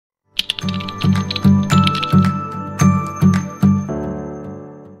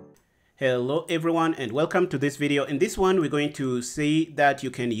Hello everyone and welcome to this video. In this one, we're going to see that you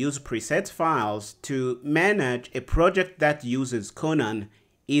can use preset files to manage a project that uses Conan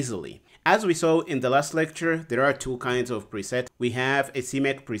easily. As we saw in the last lecture, there are two kinds of presets. We have a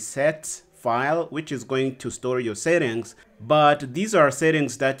CMake preset file, which is going to store your settings, but these are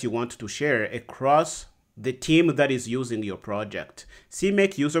settings that you want to share across the team that is using your project.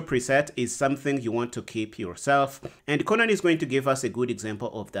 CMake user preset is something you want to keep yourself, and Conan is going to give us a good example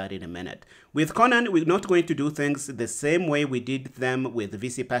of that in a minute. With Conan, we're not going to do things the same way we did them with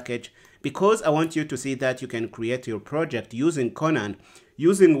VC package, because I want you to see that you can create your project using Conan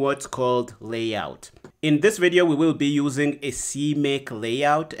using what's called layout. In this video, we will be using a CMake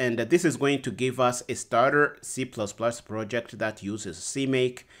layout, and this is going to give us a starter C++ project that uses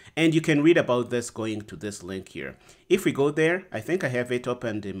CMake, and you can read about this going to this link here. If we go there, I think I have it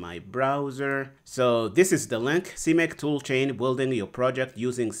opened in my browser. So this is the link, CMake toolchain, building your project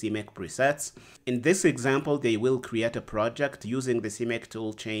using CMake presets. In this example, they will create a project using the CMake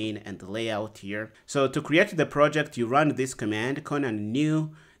toolchain and the layout here. So to create the project, you run this command, Conan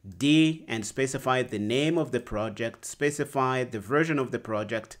new D, and specify the name of the project, specify the version of the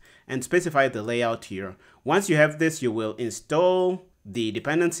project, and specify the layout here. Once you have this, you will install the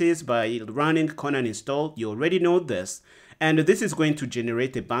dependencies by running Conan install. You already know this, and this is going to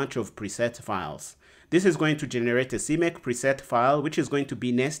generate a bunch of preset files. This is going to generate a CMake preset file, which is going to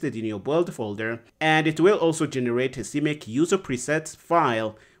be nested in your build folder, and it will also generate a CMake user presets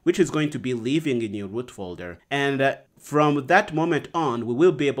file, which is going to be living in your root folder. And from that moment on, we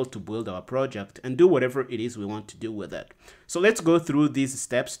will be able to build our project and do whatever it is we want to do with it. So let's go through these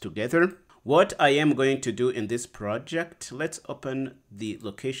steps together. What I am going to do in this project, let's open the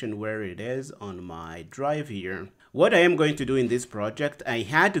location where it is on my drive here. What I am going to do in this project, I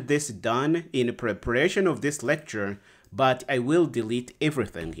had this done in preparation of this lecture, but I will delete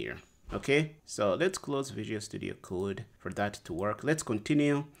everything here. Okay, so let's close Visual Studio Code for that to work. Let's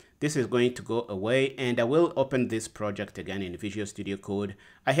continue. This is going to go away, and I will open this project again in Visual Studio Code.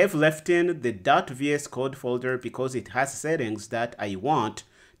 I have left in the .vs code folder because it has settings that I want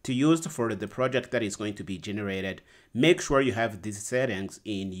to use for the project that is going to be generated. Make sure you have these settings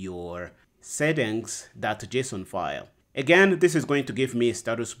in your settings.json file. Again, this is going to give me a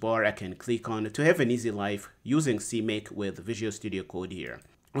status bar I can click on to have an easy life using CMake with Visual Studio Code here.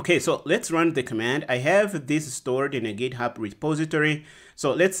 Okay, so let's run the command. I have this stored in a GitHub repository.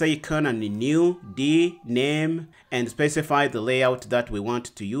 So let's say Conan new D name and specify the layout that we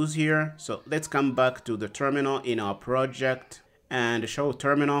want to use here. So let's come back to the terminal in our project and show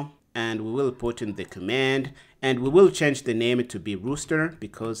terminal, and we will put in the command, and we will change the name to be Rooster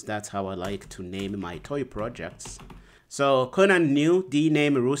because that's how I like to name my toy projects. So Conan new D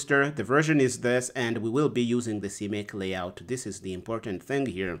name Rooster, the version is this, and we will be using the CMake layout. This is the important thing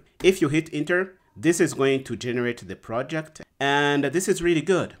here. If you hit enter, this is going to generate the project, and this is really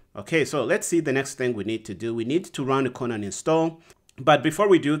good. Okay, so let's see the next thing we need to do. We need to run Conan install. But before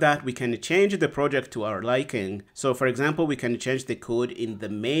we do that, we can change the project to our liking. So for example, we can change the code in the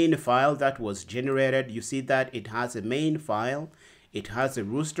main file that was generated. You see that it has a main file. It has a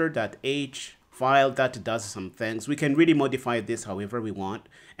rooster.h file that does some things. We can really modify this however we want,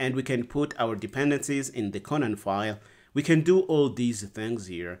 and we can put our dependencies in the Conan file. We can do all these things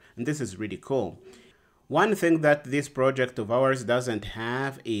here, and this is really cool. One thing that this project of ours doesn't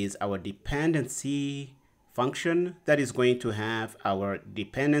have is our dependency function that is going to have our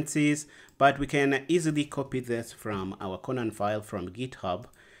dependencies, but we can easily copy this from our Conan file from GitHub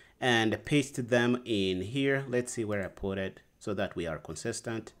and paste them in here. Let's see where I put it so that we are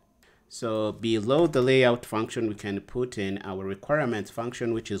consistent. So below the layout function, we can put in our requirements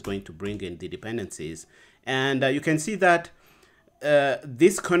function, which is going to bring in the dependencies. And you can see that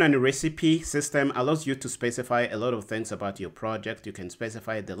this Conan recipe system allows you to specify a lot of things about your project. You can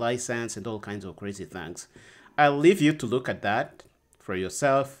specify the license and all kinds of crazy things. I'll leave you to look at that for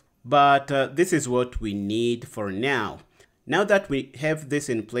yourself, but this is what we need for now. Now that we have this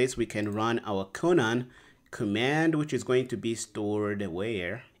in place, we can run our Conan command, which is going to be stored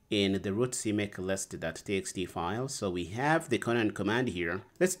where? In the root CMake list.txt file. So we have the Conan command here.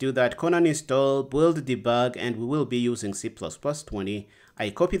 Let's do that. Conan install build debug, and we will be using C++20. I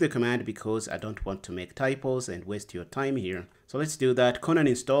copy the command because I don't want to make typos and waste your time here. So let's do that. Conan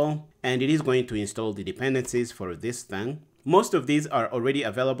install, and it is going to install the dependencies for this thing. Most of these are already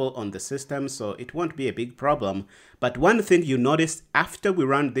available on the system, so it won't be a big problem. But one thing you notice after we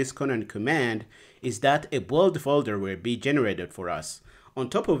run this Conan command is that a build folder will be generated for us. On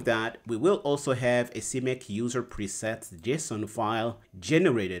top of that, we will also have a CMake user presets JSON file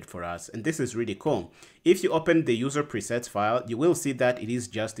generated for us. And this is really cool. If you open the user presets file, you will see that it is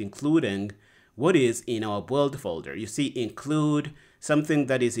just including what is in our build folder. You see include something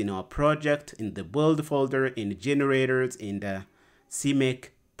that is in our project, in the build folder, in generators, in the CMake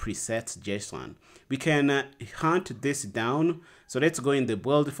presets JSON. We can hunt this down. So let's go in the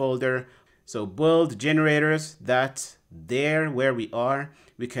build folder. So build generators, that's there where we are.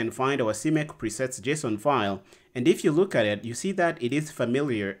 We can find our CMake presets JSON file. And if you look at it, you see that it is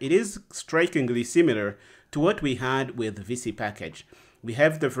familiar. It is strikingly similar to what we had with VC package. We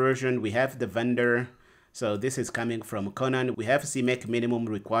have the version, we have the vendor. So this is coming from Conan. We have CMake minimum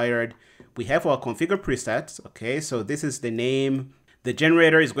required. We have our configure presets. Okay, so this is the name. The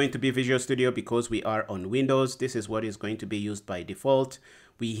generator is going to be Visual Studio because we are on Windows. This is what is going to be used by default.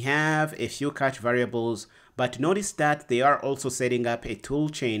 We have a few catch variables, but notice that they are also setting up a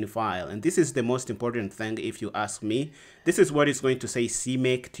toolchain file. And this is the most important thing if you ask me. This is what is going to say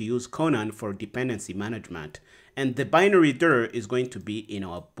CMake to use Conan for dependency management. And the binary dir is going to be in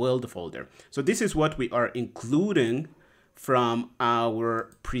our build folder. So this is what we are including from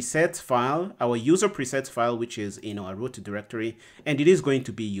our presets file, our user presets file, which is in our root directory, and it is going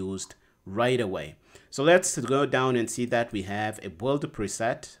to be used right away. So let's go down and see that we have a build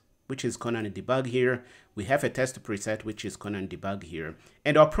preset, which is Conan debug here. We have a test preset, which is Conan debug here.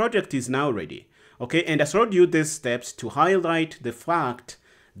 And our project is now ready. Okay, and I showed you these steps to highlight the fact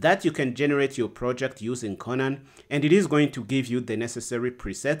that you can generate your project using Conan, and it is going to give you the necessary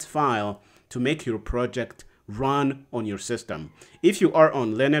presets file to make your project run on your system. If you are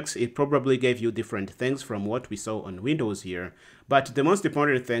on Linux, it probably gave you different things from what we saw on Windows here, but the most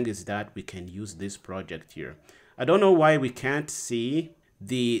important thing is that we can use this project here. I don't know why we can't see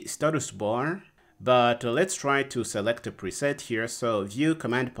the status bar, but let's try to select a preset here. So view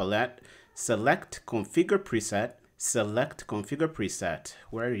command palette, select configure preset, select configure preset.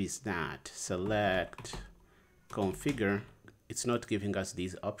 Where is that? Select configure. It's not giving us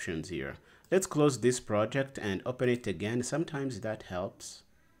these options here. Let's close this project and open it again. Sometimes that helps.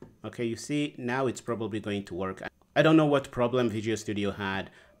 Okay, you see, now it's probably going to work. I don't know what problem Visual Studio had,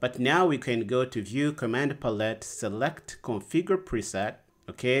 but now we can go to view command palette, select configure preset.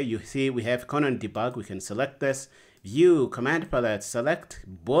 Okay, you see we have Conan debug. We can select this. View command palette, select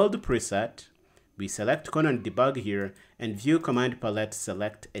build preset. We select Conan debug here, and view command palette,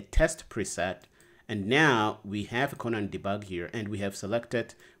 select a test preset. And now we have Conan debug here, and we have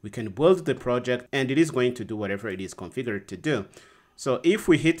selected, we can build the project, and it is going to do whatever it is configured to do. So if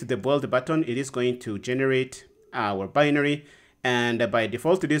we hit the build button, it is going to generate our binary, and by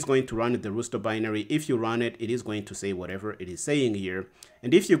default, it is going to run the Rooster binary. If you run it, it is going to say whatever it is saying here.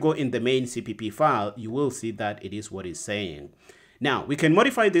 And if you go in the main CPP file, you will see that it is what it's saying. Now, we can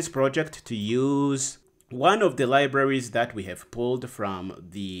modify this project to use one of the libraries that we have pulled from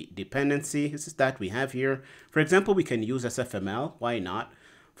the dependencies that we have here. For example, we can use SFML. Why not?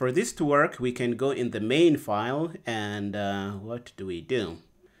 For this to work, we can go in the main file, and what do we do?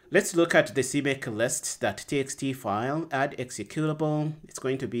 Let's look at the CMake list.txt file, add executable. It's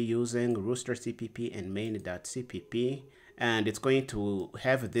going to be using rooster cpp and main.cpp, and it's going to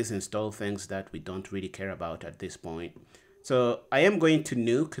have these install things that we don't really care about at this point. So I am going to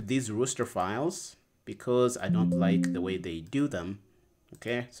nuke these rooster files because I don't like the way they do them.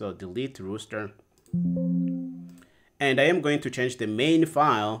 Okay, so delete rooster. And I am going to change the main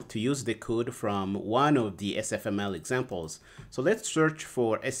file to use the code from one of the SFML examples. So let's search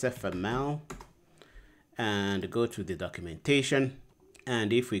for SFML and go to the documentation.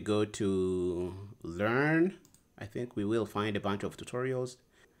 And if we go to learn, I think we will find a bunch of tutorials.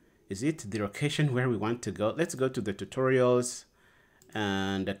 Is it the location where we want to go? Let's go to the tutorials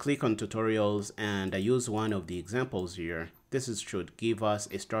and click on tutorials, and I use one of the examples here. This should give us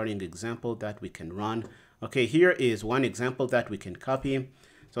a starting example that we can run. Okay, here is one example that we can copy.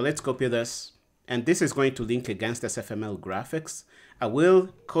 So let's copy this, and this is going to link against SFML graphics. I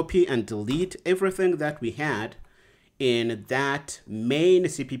will copy and delete everything that we had in that main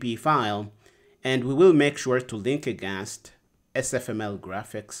CPP file, and we will make sure to link against SFML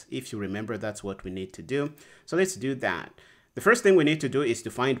graphics. If you remember, that's what we need to do. So let's do that. The first thing we need to do is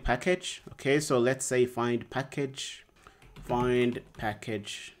to find package. Okay, so let's say find package,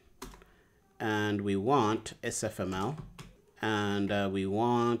 and we want SFML, and we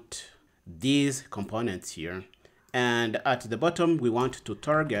want these components here. And at the bottom, we want to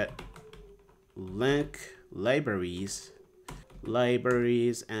target link libraries,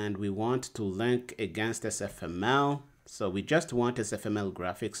 and we want to link against SFML. So we just want SFML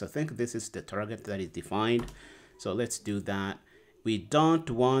graphics. I think this is the target that is defined. So let's do that. We don't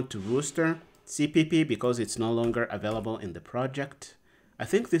want rooster CPP because it's no longer available in the project. I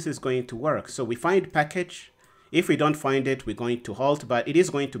think this is going to work. So we find package. If we don't find it, we're going to halt, but it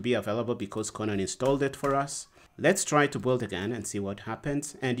is going to be available because Conan installed it for us. Let's try to build again and see what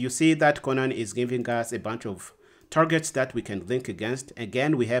happens. And you see that Conan is giving us a bunch of targets that we can link against.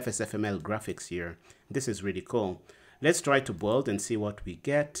 Again, we have SFML graphics here. This is really cool. Let's try to build and see what we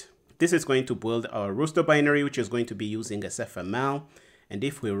get. This is going to build our rooster binary, which is going to be using SFML. And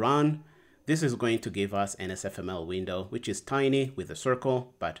if we run, this is going to give us an SFML window, which is tiny with a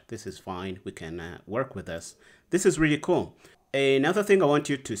circle, but this is fine. We can work with this. This is really cool. Another thing I want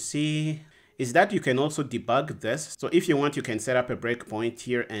you to see is that you can also debug this. So if you want, you can set up a breakpoint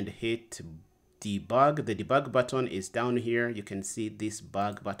here and hit debug. The debug button is down here. You can see this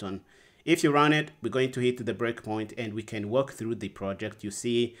bug button. If you run it, we're going to hit the breakpoint and we can walk through the project. You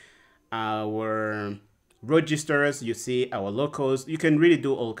see our registers, you see our locals. You can really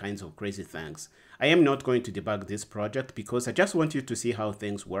do all kinds of crazy things. I am not going to debug this project because I just want you to see how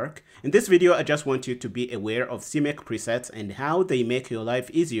things work. In this video, I just want you to be aware of CMake presets and how they make your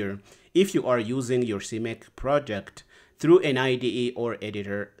life easier if you are using your CMake project through an IDE or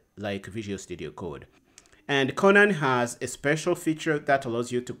editor like Visual Studio Code. And Conan has a special feature that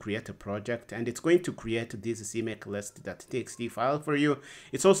allows you to create a project, and it's going to create this CMake list.txt file for you.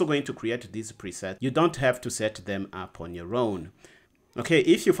 It's also going to create these presets. You don't have to set them up on your own. Okay,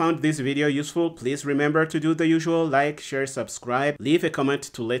 if you found this video useful, please remember to do the usual: like, share, subscribe, leave a comment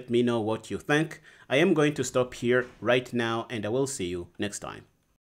to let me know what you think. I am going to stop here right now, and I will see you next time.